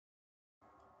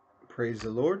Praise the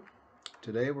Lord.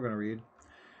 Today we're going to read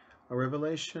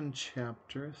Revelation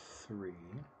chapter 3,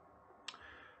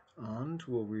 and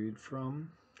we'll read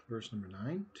from verse number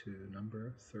 9 to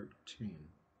number 13.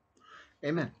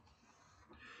 Amen.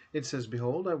 It says,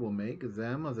 Behold, I will make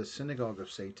them of the synagogue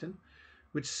of Satan,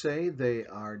 which say they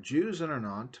are Jews and are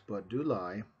not, but do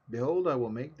lie. Behold, I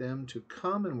will make them to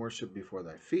come and worship before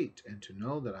thy feet, and to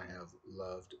know that I have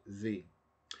loved thee.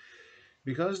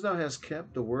 Because thou hast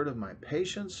kept the word of my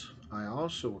patience, I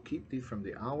also will keep thee from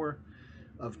the hour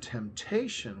of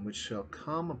temptation which shall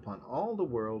come upon all the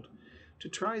world to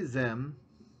try them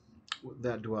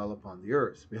that dwell upon the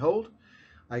earth. Behold,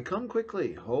 I come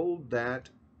quickly. Hold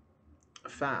that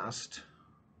fast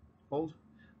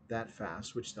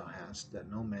which thou hast, that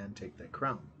no man take thy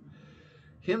crown.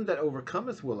 Him that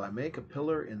overcometh will I make a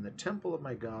pillar in the temple of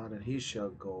my God, and he shall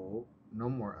go no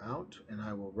more out, and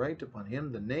I will write upon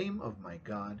him the name of my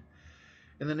God,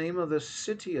 and the name of the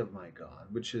city of my God,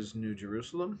 which is New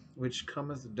Jerusalem, which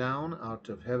cometh down out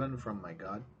of heaven from my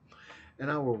God,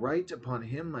 and I will write upon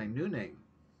him my new name.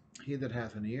 He that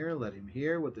hath an ear, let him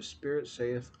hear what the Spirit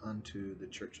saith unto the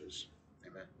churches.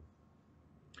 Amen.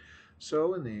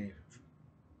 So in the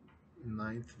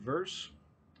 9th verse,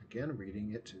 again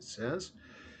reading it, it says,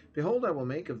 Behold, I will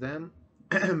make them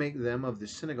of the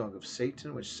synagogue of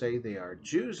Satan, which say they are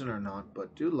Jews and are not,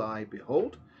 but do lie.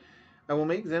 Behold, I will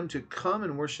make them to come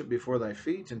and worship before thy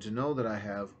feet, and to know that I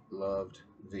have loved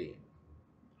thee.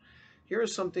 Here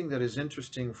is something that is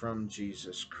interesting from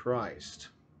Jesus Christ.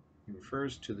 He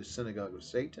refers to the synagogue of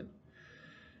Satan,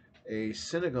 a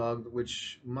synagogue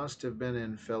which must have been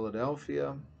in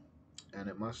Philadelphia, and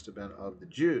it must have been of the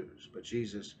Jews. But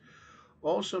Jesus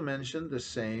also mentioned the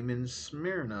same in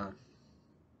Smyrna,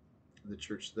 the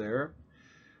church there.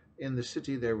 In the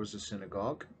city there was a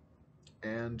synagogue,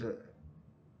 and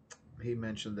he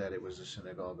mentioned that it was a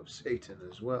synagogue of Satan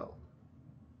as well.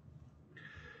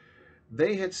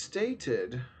 They had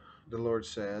stated, the Lord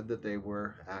said, that they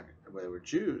were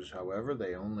Jews. However,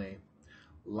 they only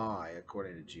lie,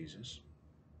 according to Jesus.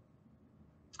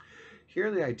 Here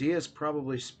the idea is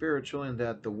probably spiritual, in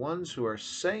that the ones who are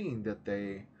saying that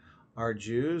they are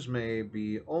Jews may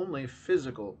be only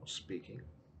physical speaking,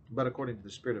 but according to the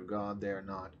Spirit of God, they are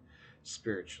not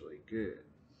spiritually good.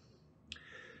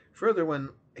 Further, when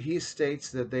he states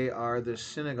that they are the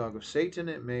synagogue of Satan,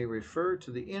 it may refer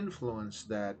to the influence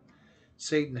that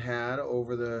Satan had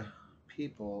over the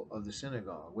people of the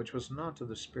synagogue, which was not of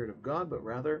the Spirit of God, but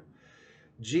rather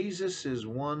Jesus is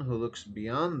one who looks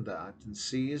beyond that and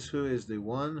sees who is the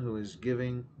one who is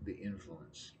giving the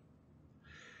influence.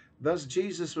 Thus,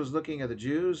 Jesus was looking at the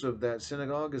Jews of that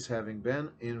synagogue as having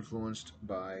been influenced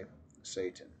by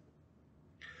Satan.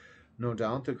 No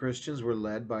doubt the Christians were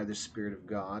led by the Spirit of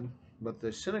God, but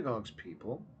the synagogue's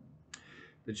people,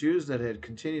 the Jews that had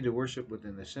continued to worship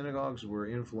within the synagogues, were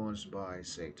influenced by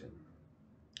Satan.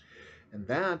 And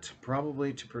that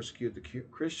probably to persecute the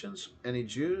Christians, any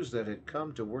Jews that had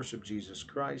come to worship Jesus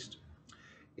Christ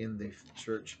in the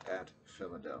church at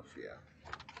Philadelphia.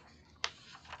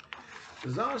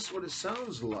 Thus, what it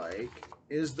sounds like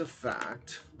is the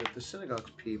fact that the synagogue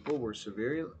people were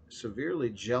severely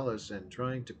jealous and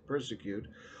trying to persecute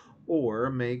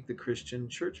or make the Christian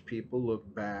church people look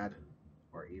bad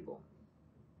or evil.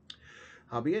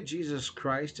 Howbeit, Jesus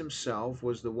Christ himself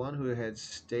was the one who had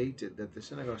stated that the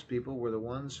synagogue's people were the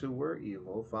ones who were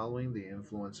evil, following the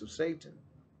influence of Satan.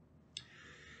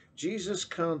 Jesus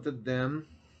counted them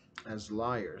as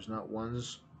liars, not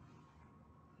ones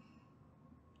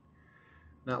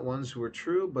who were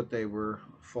true, but they were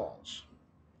false.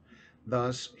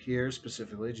 Thus, here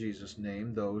specifically, Jesus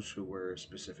named those who were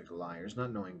specific liars,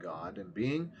 not knowing God, and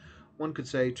being, one could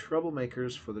say,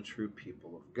 troublemakers for the true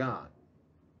people of God.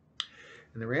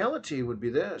 And the reality would be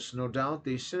this: no doubt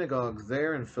the synagogue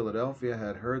there in Philadelphia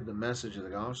had heard the message of the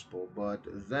gospel, but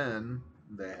then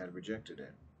they had rejected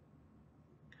it.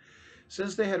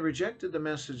 Since they had rejected the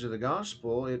message of the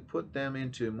gospel, it put them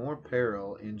into more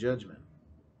peril in judgment.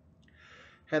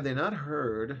 Had they not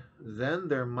heard, then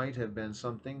there might have been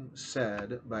something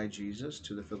said by Jesus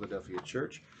to the Philadelphia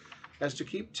church as to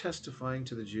keep testifying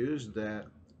to the Jews that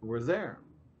were there.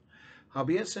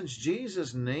 Howbeit, since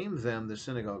Jesus named them the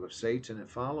synagogue of Satan, it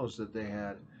follows that they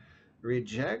had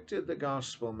rejected the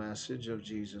gospel message of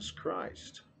Jesus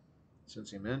Christ.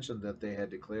 Since he mentioned that they had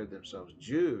declared themselves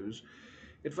Jews,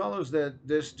 it follows that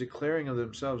this declaring of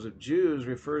themselves of Jews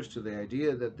refers to the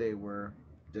idea that they were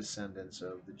descendants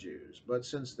of the Jews. But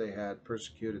since they had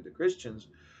persecuted the Christians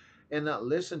and not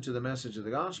listened to the message of the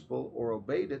gospel or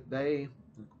obeyed it, they,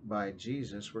 by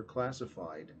Jesus, were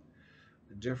classified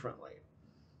differently.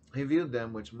 He viewed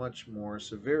them with much more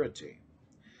severity.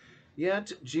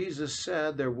 Yet Jesus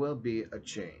said there will be a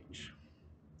change.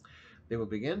 They will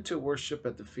begin to worship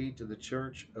at the feet of the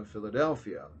Church of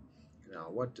Philadelphia. Now,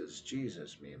 what does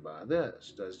Jesus mean by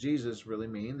this? Does Jesus really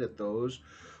mean that those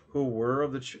who were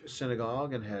of the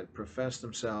synagogue and had professed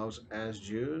themselves as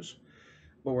Jews,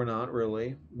 but were not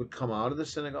really, would come out of the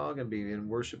synagogue and begin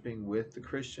worshiping with the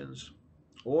Christians?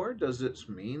 Or does this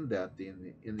mean that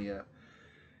in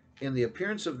the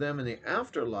appearance of them in the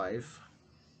afterlife,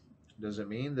 does it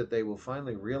mean that they will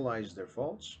finally realize their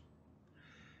faults?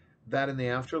 That in the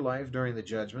afterlife, during the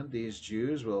judgment, these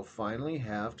Jews will finally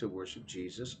have to worship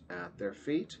Jesus at their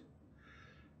feet,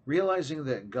 realizing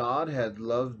that God had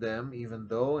loved them, even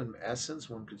though, in essence,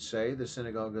 one could say the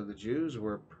synagogue of the Jews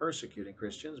were persecuting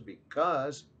Christians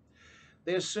because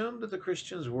they assumed that the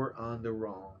Christians were on the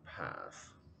wrong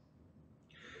path.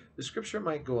 The scripture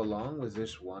might go along with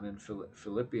this one in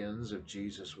Philippians if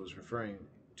Jesus was referring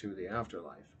to the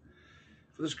afterlife.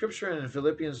 For the scripture in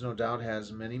Philippians no doubt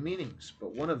has many meanings,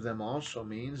 but one of them also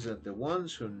means that the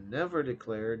ones who never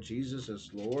declared Jesus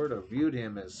as Lord or viewed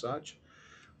him as such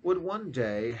would one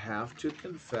day have to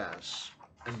confess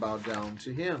and bow down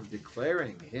to him,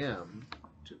 declaring him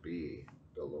to be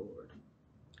the Lord.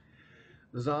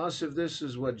 Thus, if this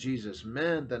is what Jesus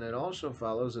meant, then it also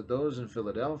follows that those in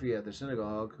Philadelphia at the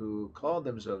synagogue who called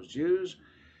themselves Jews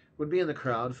would be in the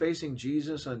crowd facing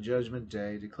Jesus on Judgment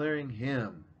Day, declaring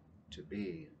him to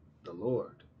be the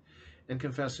Lord, and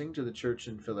confessing to the church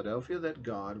in Philadelphia that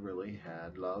God really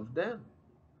had loved them.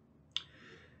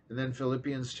 And then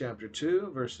Philippians chapter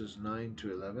 2, verses 9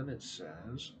 to 11, it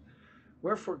says,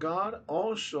 "Wherefore God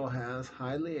also hath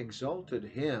highly exalted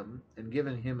him, and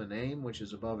given him a name which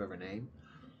is above every name,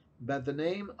 that the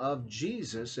name of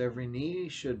Jesus every knee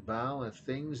should bow, of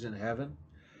things in heaven,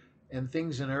 and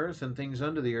things in earth, and things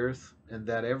under the earth, and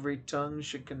that every tongue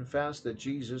should confess that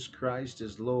Jesus Christ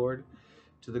is Lord,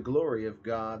 to the glory of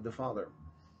God the Father."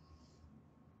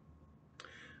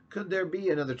 Could there be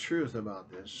another truth about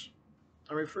this?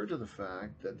 I refer to the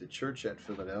fact that the church at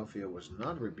Philadelphia was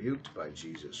not rebuked by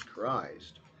Jesus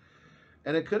Christ.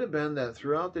 And it could have been that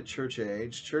throughout the church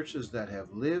age, churches that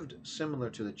have lived similar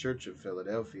to the church of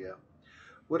Philadelphia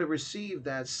would have received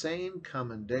that same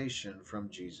commendation from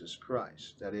Jesus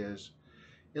Christ. That is,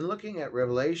 in looking at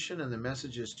Revelation and the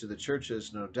messages to the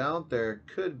churches, no doubt there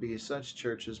could be such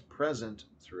churches present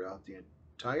throughout the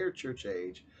entire church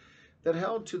age that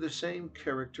held to the same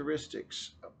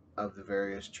characteristics of the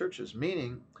various churches,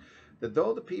 meaning that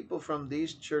though the people from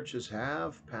these churches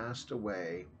have passed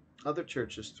away, other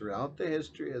churches throughout the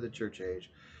history of the church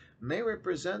age may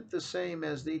represent the same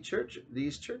as these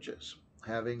churches,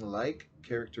 having like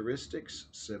characteristics,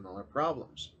 similar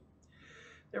problems.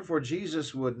 Therefore,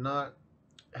 Jesus would not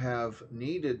have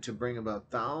needed to bring about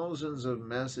thousands of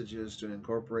messages to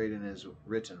incorporate in his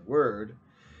written word.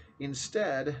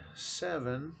 Instead,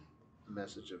 seven, a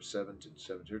message of seven to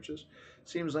seven churches,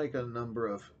 seems like a number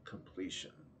of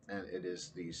completion. And it is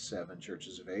these seven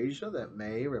churches of Asia that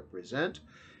may represent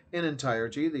in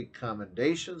entirety the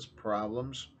commendations,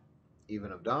 problems,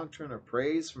 even of doctrine or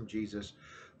praise from Jesus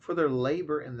for their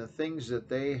labor in the things that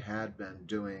they had been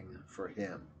doing for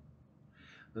him.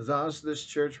 Thus, this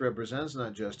church represents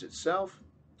not just itself,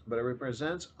 but it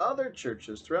represents other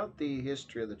churches throughout the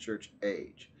history of the church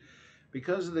age.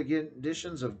 Because of the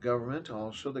conditions of government,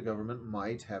 also the government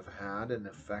might have had an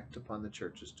effect upon the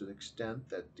churches to the extent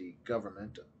that the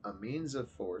government, a means of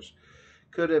force,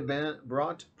 could have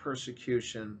brought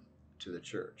persecution to the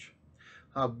church.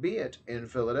 Howbeit, in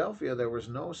Philadelphia, there was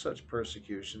no such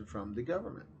persecution from the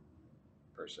government,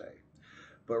 per se,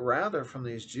 but rather from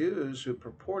these Jews who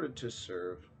purported to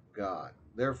serve God.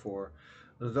 Therefore,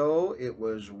 though it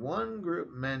was one group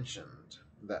mentioned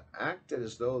that acted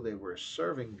as though they were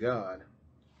serving God,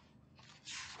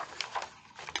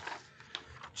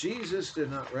 Jesus did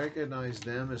not recognize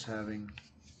them as having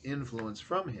influence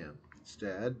from him.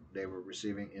 Instead, they were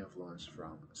receiving influence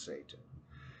from Satan.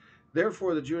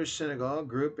 Therefore, the Jewish synagogue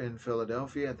group in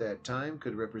Philadelphia at that time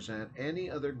could represent any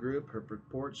other group who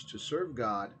purports to serve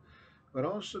God, but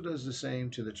also does the same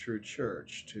to the true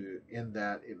church, in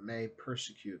that it may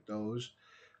persecute those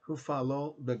who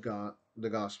follow the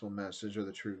gospel message or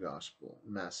the true gospel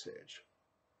message.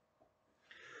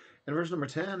 In verse number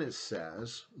 10 it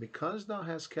says, "Because thou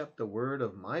hast kept the word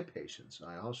of my patience,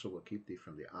 I also will keep thee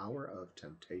from the hour of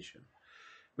temptation,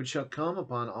 which shall come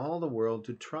upon all the world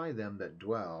to try them that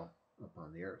dwell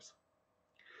upon the earth."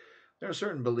 There are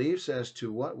certain beliefs as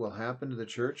to what will happen to the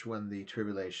church when the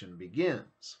tribulation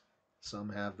begins. Some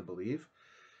have the belief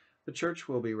the church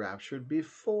will be raptured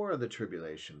before the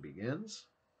tribulation begins.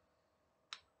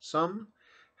 Some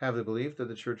have the belief that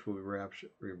the church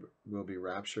will be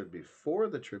raptured before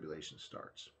the tribulation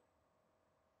starts.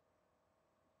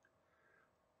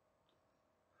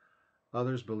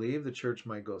 Others believe the church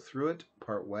might go through it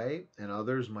part way, and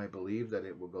others might believe that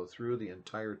it will go through the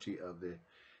entirety of the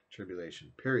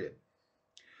tribulation period.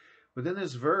 Within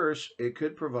this verse, it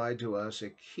could provide to us a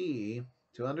key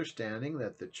to understanding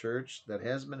that the church that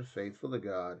has been faithful to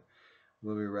God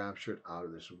will be raptured out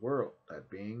of this world, that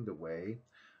being the way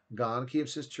God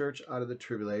keeps his church out of the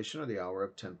tribulation or the hour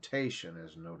of temptation,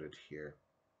 as noted here.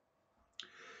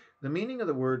 The meaning of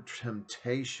the word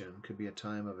temptation could be a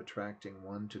time of attracting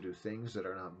one to do things that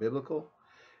are not biblical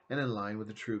and in line with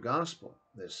the true gospel.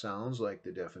 This sounds like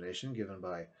the definition given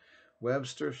by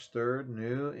Webster's Third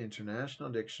New International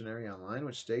Dictionary online,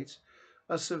 which states,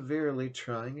 a severely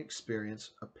trying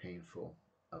experience, a painful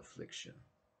affliction.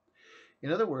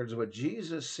 In other words, what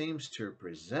Jesus seems to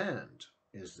present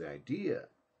is the idea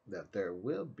that there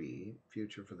will be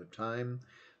future for the time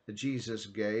that Jesus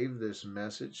gave this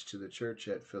message to the church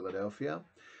at Philadelphia,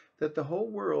 that the whole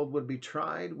world would be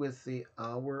tried with the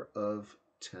hour of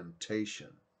temptation.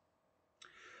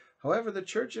 However, the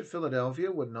church at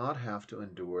Philadelphia would not have to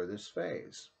endure this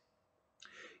phase.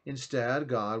 Instead,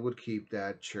 God would keep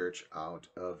that church out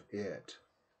of it.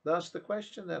 Thus, the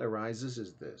question that arises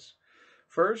is this.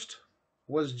 First,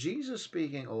 was Jesus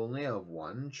speaking only of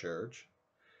one church?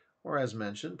 Or, as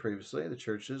mentioned previously, the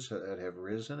churches that have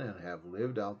risen and have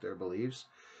lived out their beliefs,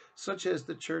 such as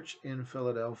the church in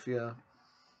Philadelphia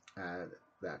at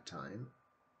that time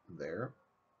there.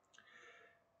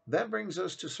 That brings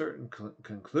us to certain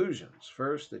conclusions.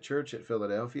 First, the church at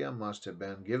Philadelphia must have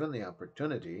been given the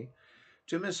opportunity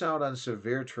to miss out on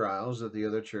severe trials that the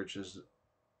other churches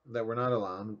that were not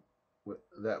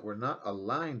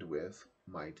aligned with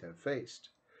might have faced.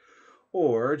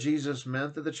 Or Jesus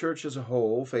meant that the church as a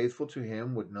whole, faithful to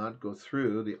him, would not go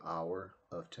through the hour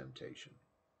of temptation.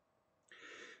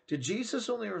 Did Jesus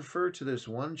only refer to this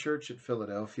one church at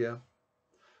Philadelphia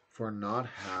for not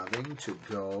having to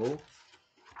go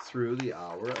through the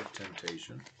hour of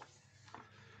temptation?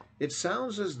 It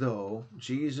sounds as though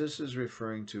Jesus is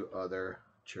referring to other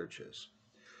churches,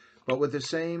 but with the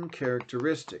same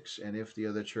characteristics. And if the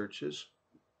other churches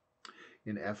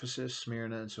in Ephesus,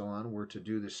 Smyrna, and so on were to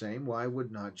do the same, why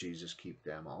would not Jesus keep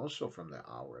them also from the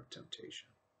hour of temptation?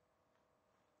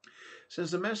 Since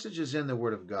the message is in the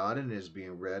Word of God and is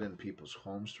being read in people's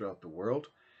homes throughout the world,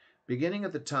 beginning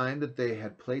at the time that they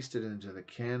had placed it into the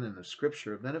canon of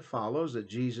Scripture, then it follows that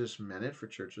Jesus meant it for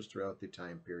churches throughout the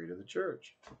time period of the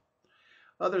church.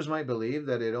 Others might believe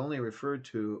that it only referred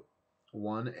to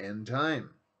one end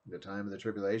time, the time of the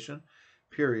tribulation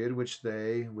period, which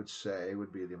they would say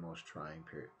would be the most trying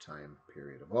time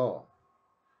period of all.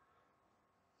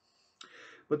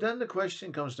 But then the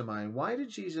question comes to mind, why did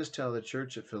Jesus tell the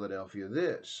church at Philadelphia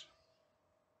this?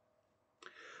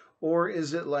 Or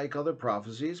is it like other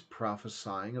prophecies,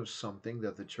 prophesying of something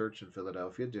that the church in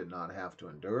Philadelphia did not have to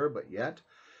endure, but yet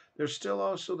there's still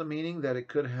also the meaning that it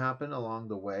could happen along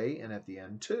the way and at the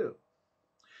end too?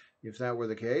 If that were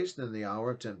the case, then the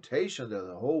hour of temptation that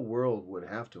the whole world would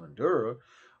have to endure,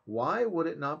 why would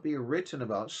it not be written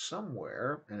about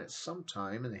somewhere and at some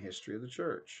time in the history of the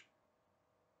church?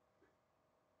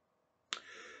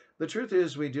 The truth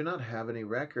is, we do not have any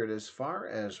record, as far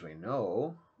as we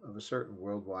know, of a certain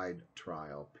worldwide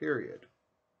trial period.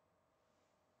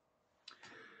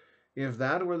 If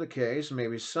that were the case,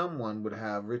 maybe someone would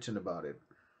have written about it.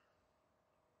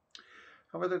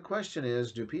 However, the question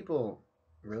is, do people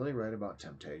really write about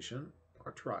temptation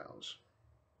or trials?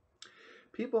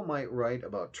 People might write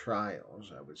about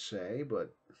trials, I would say,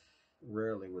 but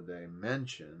rarely would they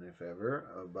mention, if ever,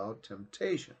 about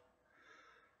temptation.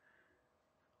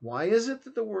 Why is it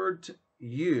that the word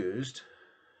used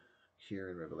here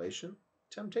in Revelation,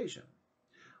 temptation?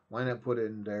 Why not put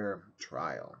in there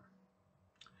trial?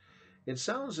 It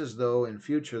sounds as though in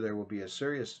future there will be a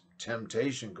serious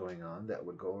temptation going on that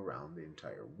would go around the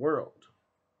entire world.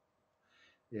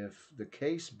 If the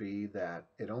case be that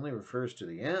it only refers to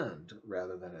the end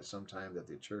rather than at some time that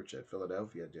the church at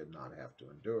Philadelphia did not have to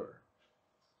endure.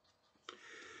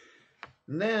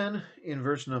 And then in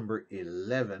verse number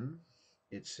 11,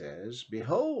 it says,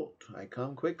 Behold, I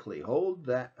come quickly. Hold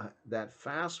that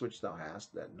fast which thou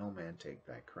hast, that no man take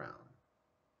thy crown.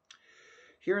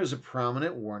 Here is a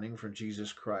prominent warning from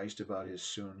Jesus Christ about his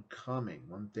soon coming.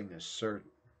 One thing is certain,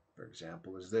 for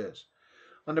example, is this.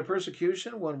 Under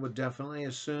persecution, one would definitely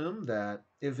assume that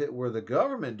if it were the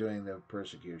government doing the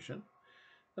persecution,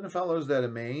 then it follows that a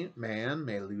man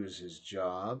may lose his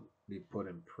job, be put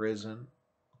in prison,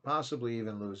 possibly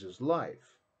even lose his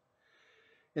life.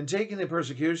 In taking the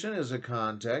persecution as a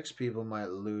context, people might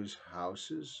lose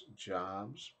houses,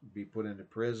 jobs, be put into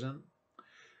prison,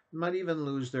 might even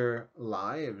lose their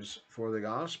lives for the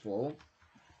gospel,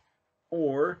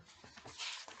 or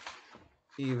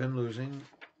even losing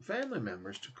family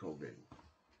members to COVID,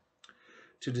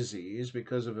 to disease,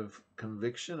 because of a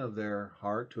conviction of their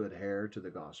heart to adhere to the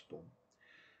gospel,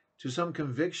 to some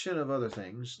conviction of other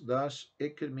things. Thus,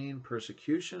 it could mean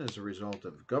persecution as a result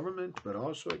of government, but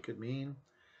also it could mean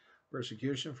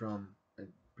persecution from a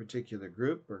particular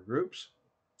group or groups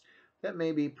that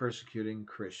may be persecuting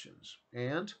Christians.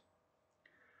 And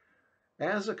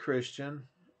as a Christian,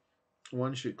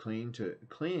 one should cling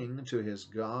to his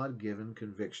God-given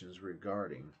convictions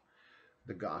regarding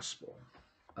the gospel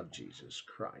of Jesus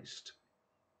Christ.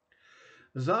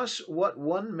 Thus, what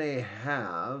one may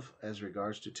have as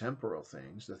regards to temporal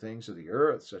things, the things of the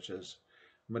earth, such as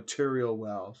material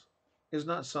wealth, is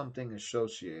not something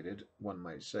associated, one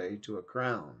might say, to a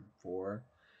crown, for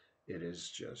it is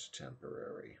just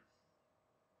temporary.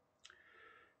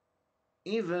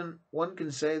 Even one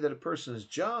can say that a person's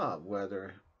job,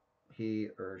 whether he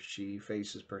or she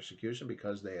faces persecution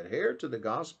because they adhere to the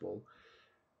gospel,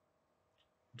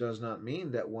 does not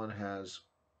mean that one has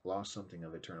lost something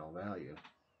of eternal value.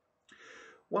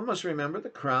 One must remember the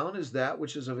crown is that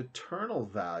which is of eternal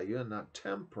value and not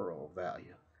temporal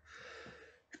value.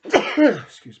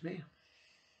 Excuse me.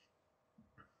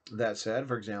 That said,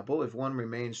 for example, if one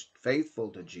remains faithful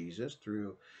to Jesus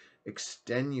through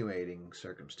extenuating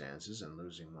circumstances and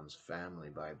losing one's family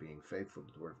by being faithful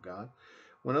to the Word of God,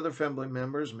 when other family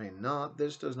members may not,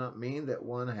 this does not mean that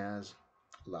one has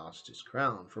lost his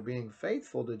crown. For being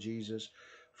faithful to Jesus,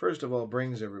 first of all,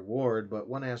 brings a reward, but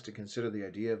one has to consider the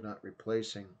idea of not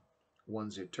replacing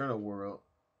one's eternal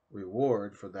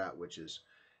reward for that which is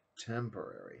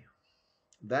temporary.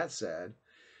 That said,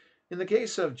 in the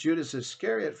case of Judas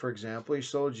Iscariot, for example, he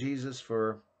sold Jesus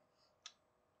for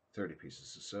 30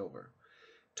 pieces of silver,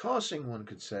 tossing, one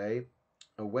could say,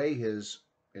 away his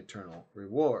eternal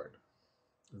reward.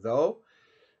 Though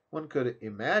one could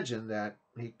imagine that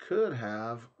he could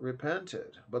have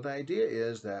repented. But the idea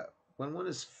is that when one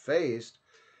is faced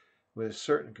with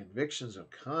certain convictions of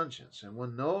conscience and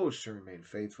one knows to remain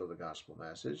faithful to the gospel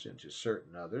message and to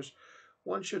certain others,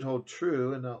 one should hold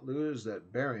true and not lose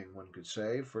that bearing, one could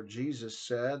say, for Jesus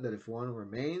said that if one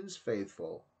remains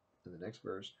faithful, in the next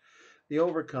verse, the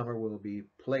overcomer will be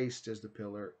placed as a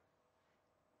pillar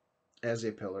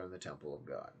in the temple of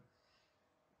God.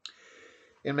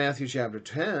 In Matthew chapter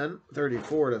 10,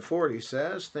 34 to 40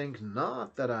 says, "Think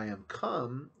not that I am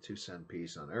come to send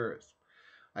peace on earth.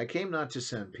 I came not to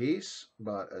send peace,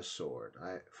 but a sword.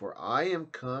 For I am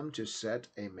come to set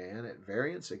a man at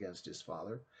variance against his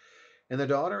father, and the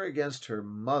daughter against her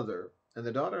mother, and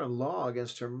the daughter-in-law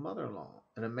against her mother-in-law.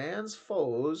 And a man's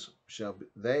foes shall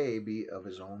they be of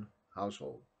his own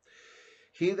household.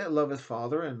 He that loveth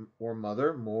father or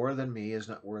mother more than me is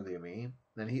not worthy of me.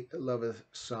 And he that loveth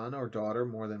son or daughter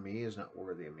more than me is not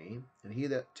worthy of me. And he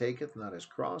that taketh not his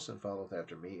cross and followeth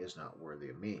after me is not worthy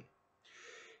of me.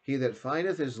 He that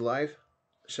findeth his life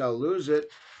shall lose it,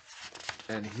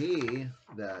 and he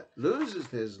that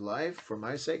loseth his life for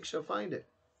my sake shall find it.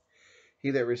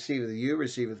 He that receiveth you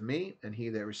receiveth me, and he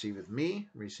that receiveth me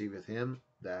receiveth him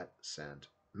that sent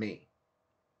me."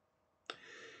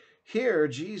 Here,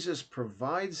 Jesus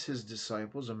provides his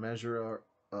disciples a measure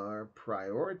or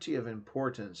priority of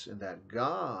importance in that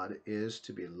God is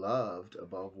to be loved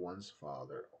above one's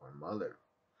father or mother.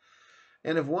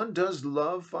 And if one does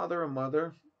love father or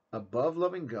mother above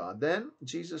loving God, then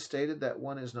Jesus stated that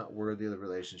one is not worthy of the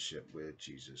relationship with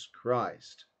Jesus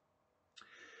Christ.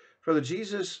 Further,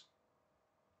 Jesus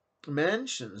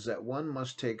mentions that one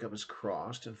must take up his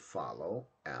cross and follow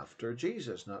after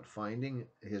Jesus, not finding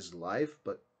his life,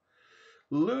 but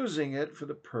losing it for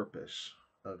the purpose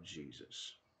of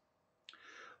Jesus.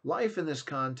 Life in this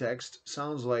context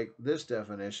sounds like this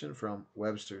definition from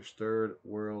Webster's Third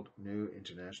World New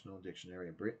International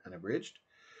Dictionary Unabridged: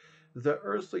 the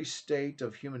earthly state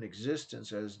of human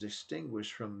existence as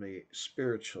distinguished from the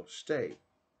spiritual state.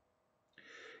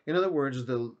 In other words,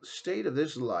 the state of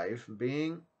this life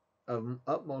being of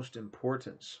utmost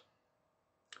importance,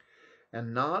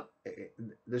 and not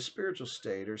the spiritual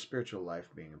state or spiritual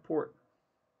life being important.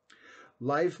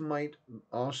 Life might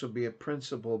also be a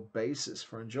principal basis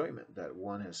for enjoyment that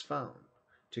one has found.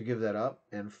 To give that up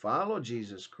and follow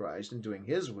Jesus Christ and doing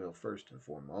his will first and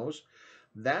foremost,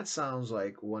 that sounds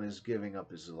like one is giving up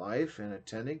his life and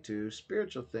attending to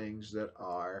spiritual things that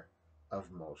are of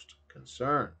most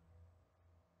concern.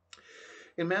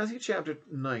 In Matthew chapter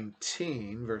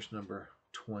 19, verse number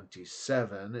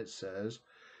 27, it says,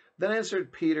 Then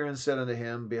answered Peter and said unto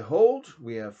him, Behold,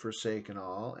 we have forsaken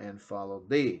all, and followed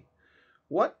thee.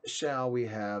 What shall we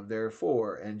have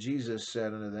therefore? And Jesus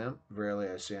said unto them, Verily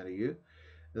I say unto you,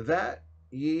 that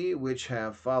ye which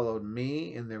have followed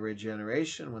me in the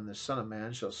regeneration, when the Son of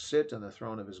Man shall sit on the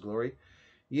throne of his glory,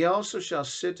 ye also shall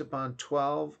sit upon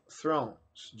 12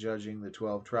 thrones, judging the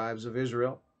 12 tribes of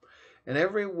Israel. And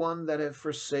every one that hath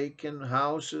forsaken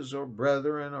houses, or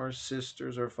brethren, or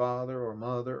sisters, or father, or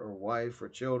mother, or wife, or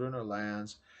children, or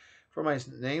lands, for my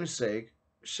name's sake,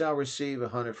 shall receive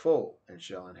 100-fold, and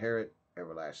shall inherit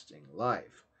everlasting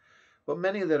life. But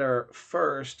many that are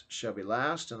first shall be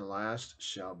last, and the last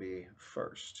shall be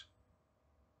first.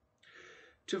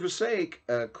 To forsake,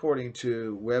 according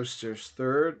to Webster's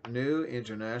Third New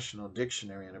International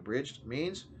Dictionary and Abridged,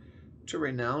 means to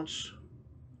renounce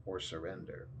or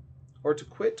surrender, or to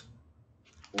quit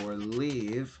or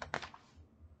leave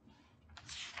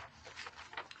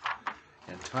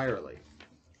entirely.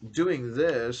 Doing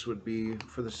this would be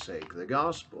for the sake of the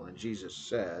gospel, and Jesus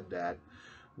said that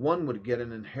one would get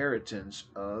an inheritance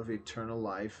of eternal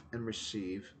life and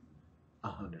receive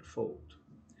 100-fold.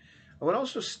 I would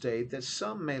also state that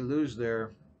some may lose their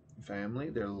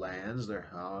family, their lands, their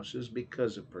houses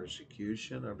because of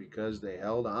persecution, or because they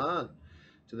held on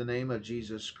to the name of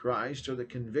Jesus Christ or the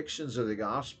convictions of the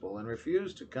gospel and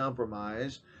refused to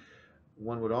compromise.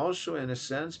 One would also, in a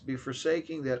sense, be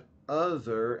forsaking that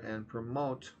other and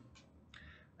promote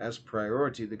as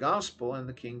priority the gospel and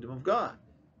the kingdom of God.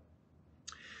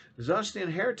 Thus, the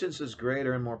inheritance is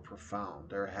greater and more profound.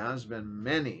 There has been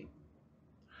many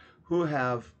who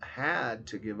have had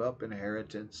to give up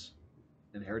inheritances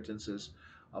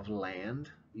of land,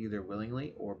 either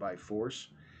willingly or by force,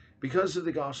 because of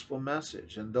the gospel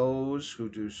message, and those who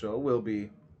do so will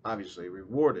be obviously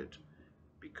rewarded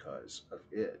because of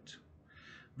it.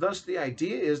 Thus, the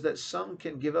idea is that some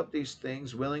can give up these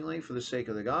things willingly for the sake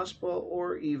of the gospel,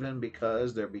 or even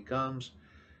because there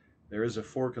is a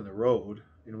fork in the road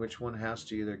in which one has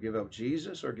to either give up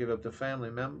Jesus or give up the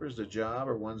family members, the job,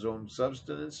 or one's own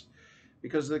subsistence,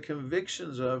 because of the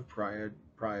convictions of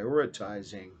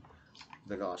prioritizing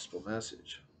the gospel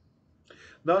message.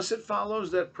 Thus, it follows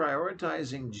that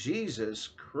prioritizing Jesus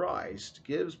Christ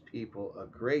gives people a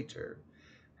greater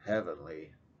heavenly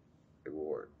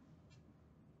reward.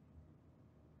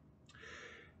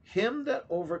 Him that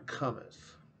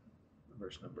overcometh,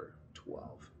 verse number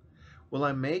 12, will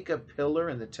I make a pillar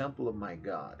in the temple of my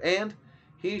God, and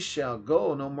he shall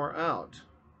go no more out.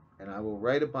 And I will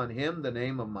write upon him the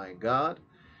name of my God,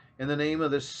 and the name of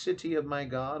the city of my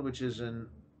God, which is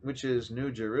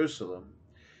New Jerusalem,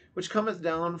 which cometh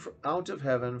down out of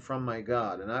heaven from my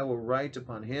God, and I will write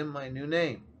upon him my new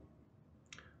name.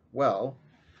 Well,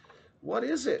 what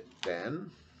is it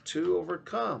then to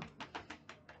overcome?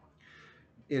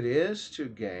 It is to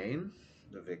gain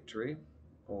the victory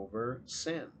over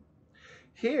sin.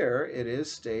 Here it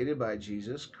is stated by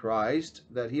Jesus Christ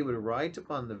that he would write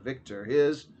upon the victor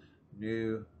his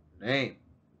new name.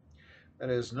 That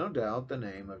is no doubt the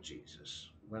name of Jesus.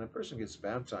 When a person gets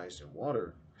baptized in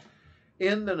water,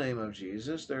 in the name of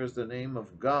Jesus, there is the name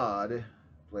of God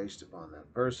placed upon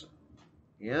that person.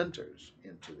 He enters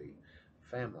into the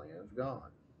family of God.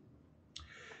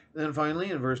 And then finally,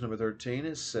 in verse number 13,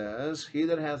 it says, He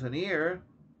that hath an ear,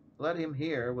 let him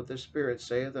hear what the Spirit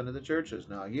saith unto the churches.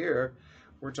 Now here,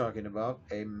 we're talking about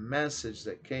a message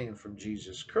that came from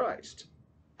Jesus Christ.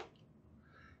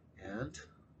 And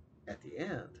at the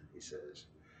end, he says,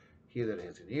 He that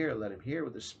hath an ear, let him hear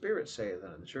what the Spirit saith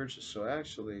unto the churches. So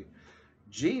actually,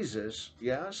 Jesus,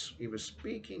 yes, he was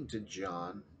speaking to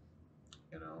John,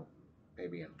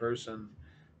 maybe in person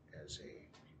as a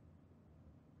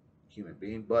human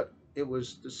being, but it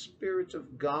was the Spirit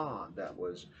of God that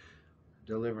was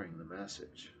delivering the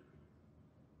message,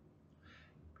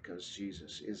 because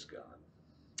Jesus is God.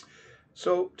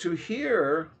 So to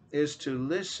hear is to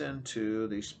listen to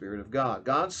the Spirit of God.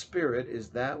 God's Spirit is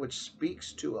that which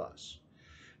speaks to us.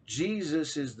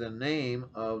 Jesus is the name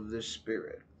of the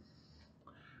Spirit.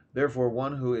 Therefore,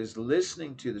 one who is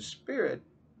listening to the Spirit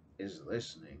is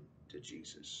listening to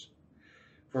Jesus.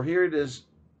 For here it is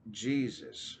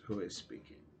Jesus who is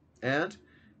speaking. And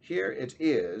here it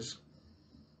is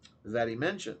that he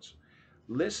mentions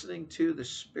listening to the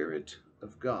Spirit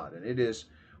of God. And it is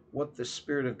what the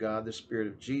Spirit of God, the Spirit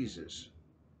of Jesus,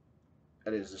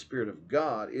 that is, the Spirit of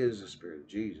God is the Spirit of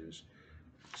Jesus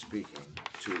speaking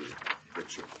to the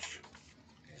church.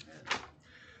 Amen.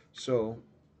 So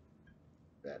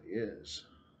that is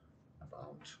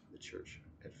about the church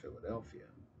at Philadelphia.